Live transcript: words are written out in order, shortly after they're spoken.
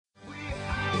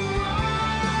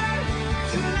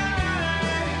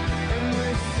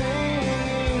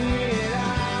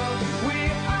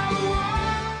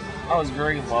was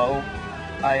very low.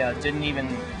 I didn't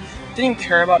even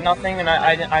care about nothing, and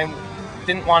I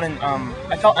didn't want to.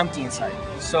 I felt empty inside.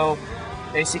 So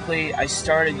basically, I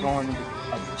started going to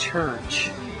a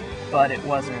church, but it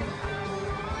wasn't.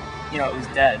 You know, it was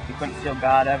dead. You couldn't feel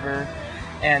God ever,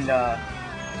 and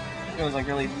it was like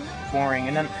really boring.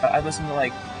 And then I listened to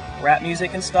like rap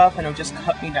music and stuff, and it would just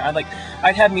cut me down.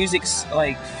 I'd have music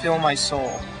like fill my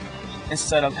soul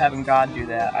instead of having God do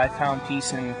that. I found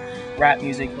peace in rap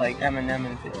music like Eminem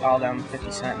and all them,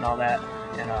 50 Cent and all that,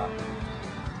 and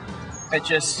it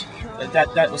just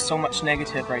that was so much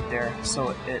negative right there.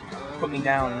 So it put me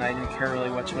down, and I didn't care really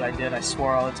what I did. I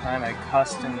swore all the time. I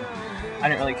cussed, and I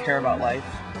didn't really care about life.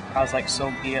 I was like,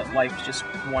 so be it. Life's just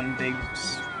one big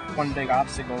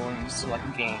obstacle, and it's like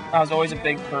a game. I was always a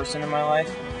big person in my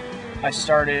life. I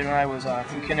started when I was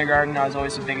in kindergarten. I was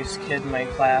always the biggest kid in my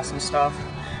class and stuff.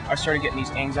 I started getting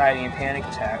these anxiety and panic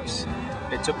attacks.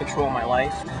 It took control of my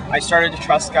life. I started to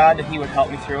trust God that He would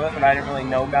help me through it, but I didn't really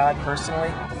know God personally.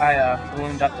 I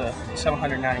ballooned up to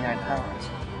 799 pounds.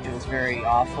 It was very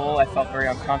awful. I felt very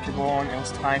uncomfortable, and it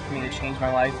was time for me to change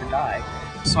my life or die.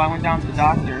 So I went down to the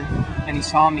doctor, and he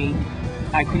saw me.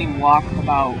 I couldn't even walk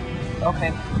about,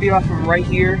 be about from right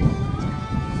here,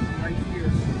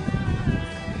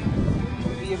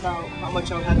 be about how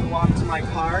much I would have to walk to my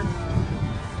car,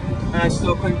 and I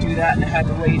still couldn't do that, and I had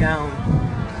to lay down.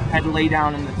 I had to lay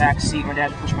down in the back seat. My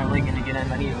dad pushed my leg in to get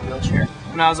in. I needed a wheelchair.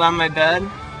 When I was on my bed,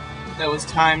 it was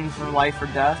time for life or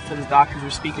death, and the doctors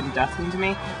were speaking death into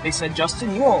me. They said,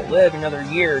 Justin, you won't live another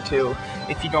year or two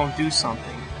if you don't do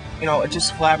something. You know, it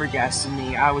just flabbergasted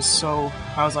me. I was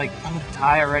like, I'm gonna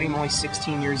die already. I'm only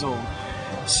 16 years old.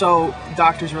 So the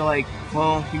doctors were like,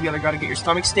 well, you either gotta get your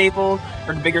stomach stapled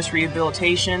or the biggest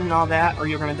rehabilitation and all that, or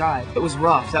you're gonna die. It was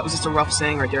rough. That was just a rough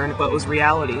saying right there, but it was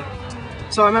reality.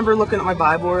 So I remember looking at my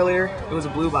Bible earlier. It was a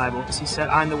blue Bible, because He said,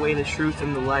 I'm the way, the truth,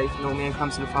 and the life. No man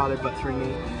comes to the Father but through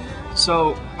me.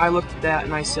 So I looked at that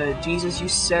and I said, Jesus, you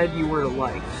said you were the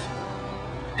life.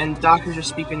 And doctors are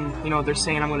speaking, you know, they're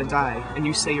saying I'm going to die, and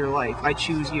you say your life. I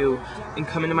choose you, and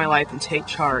come into my life and take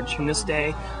charge. From this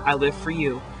day, I live for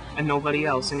you and nobody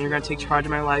else, and you're going to take charge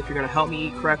of my life. You're going to help me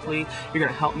eat correctly. You're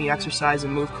going to help me exercise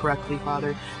and move correctly,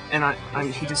 Father, and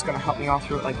He's just going to help me all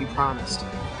through it like you promised.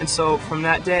 And so from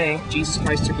that day, Jesus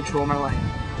Christ took control of my life.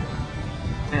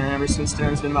 And ever since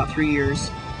then, it's been about 3 years.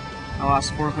 I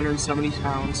lost 470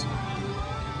 pounds,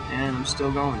 and I'm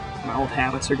still going. My old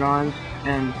habits are gone,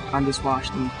 and I'm just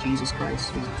washed in Jesus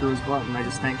Christ through His blood, and I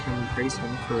just thank Him and praise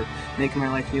Him for making my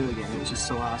life new again. It was just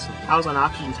so awesome. I was on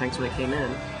oxygen tanks when I came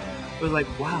in. It was like,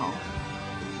 wow,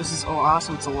 this is so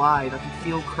awesome. It's alive. I can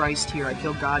feel Christ here. I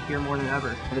feel God here more than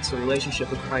ever. And it's a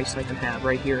relationship with Christ I can have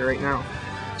right here, right now.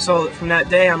 So from that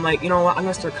day, I'm like, you know what, I'm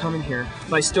going to start coming here.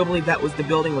 But I still believe the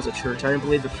building was a church. I didn't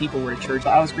believe the people were a church.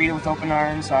 I was greeted with open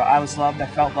arms. I was loved. I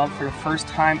felt loved for the first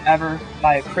time ever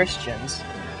by Christians,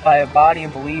 by a body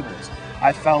of believers.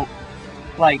 I felt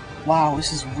like, wow,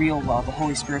 this is real love. The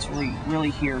Holy Spirit's really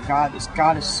here. God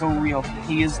is so real.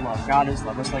 He is love. God is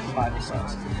love. That's like the Bible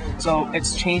says. So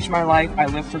it's changed my life. I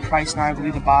live for Christ now. I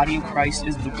believe the body of Christ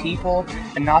is the people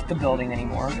and not the building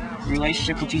anymore. The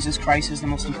relationship with Jesus Christ is the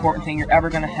most important thing you're ever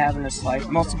going to have in this life.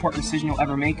 The most important decision you'll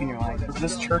ever make in your life. If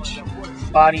this church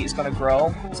body is going to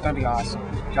grow, it's going to be awesome.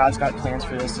 God's got plans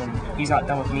for this, and He's not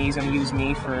done with me. He's going to use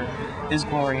me for His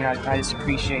glory, and I just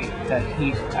appreciate that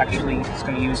He actually is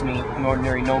going to use me, an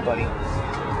ordinary nobody,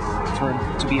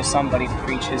 to be a somebody to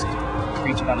preach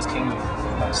about His kingdom,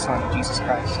 about His Son, Jesus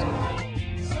Christ.